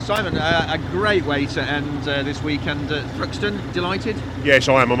Simon, a great way to end this weekend at Thruxton. Delighted? Yes,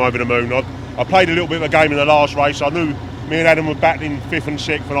 I am. I'm over the moon. I played a little bit of a game in the last race. I knew me and Adam were battling 5th and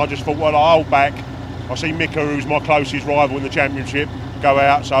 6th, and I just thought, well, I'll hold back. I see Mika, who's my closest rival in the championship, go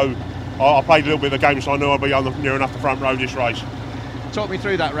out, so I played a little bit of the game, so I knew I'd be near enough the front row this race. Talk me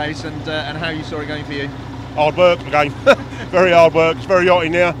through that race and how you saw it going for you. Hard work again, very hard work. It's very hot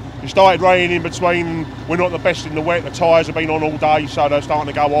in there. It started raining in between. We're not the best in the wet. The tyres have been on all day, so they're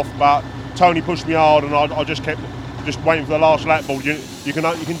starting to go off. But Tony pushed me hard, and I just kept waiting for the last lap ball. You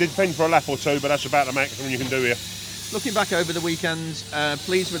can defend for a lap or two, but that's about the maximum you can do here. Looking back over the weekend,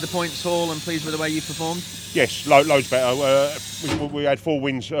 pleased with the points haul and pleased with the way you performed? Yes, loads better. We had 4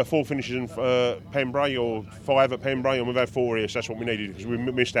 wins, 4 finishes in Pembrey, or 5 at Pembrey, and we've had 4 here, so that's what we needed, because we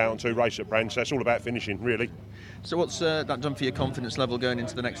missed out on 2 races at Brands, so that's all about finishing, really. So what's that done for your confidence level going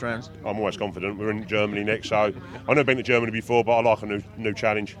into the next rounds? I'm always confident. We're in Germany next, so I've never been to Germany before, but I like a new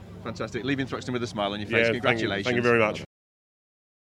challenge. Fantastic. Leaving Thruxton with a smile on your face. Yeah, Congratulations. Thank you very much.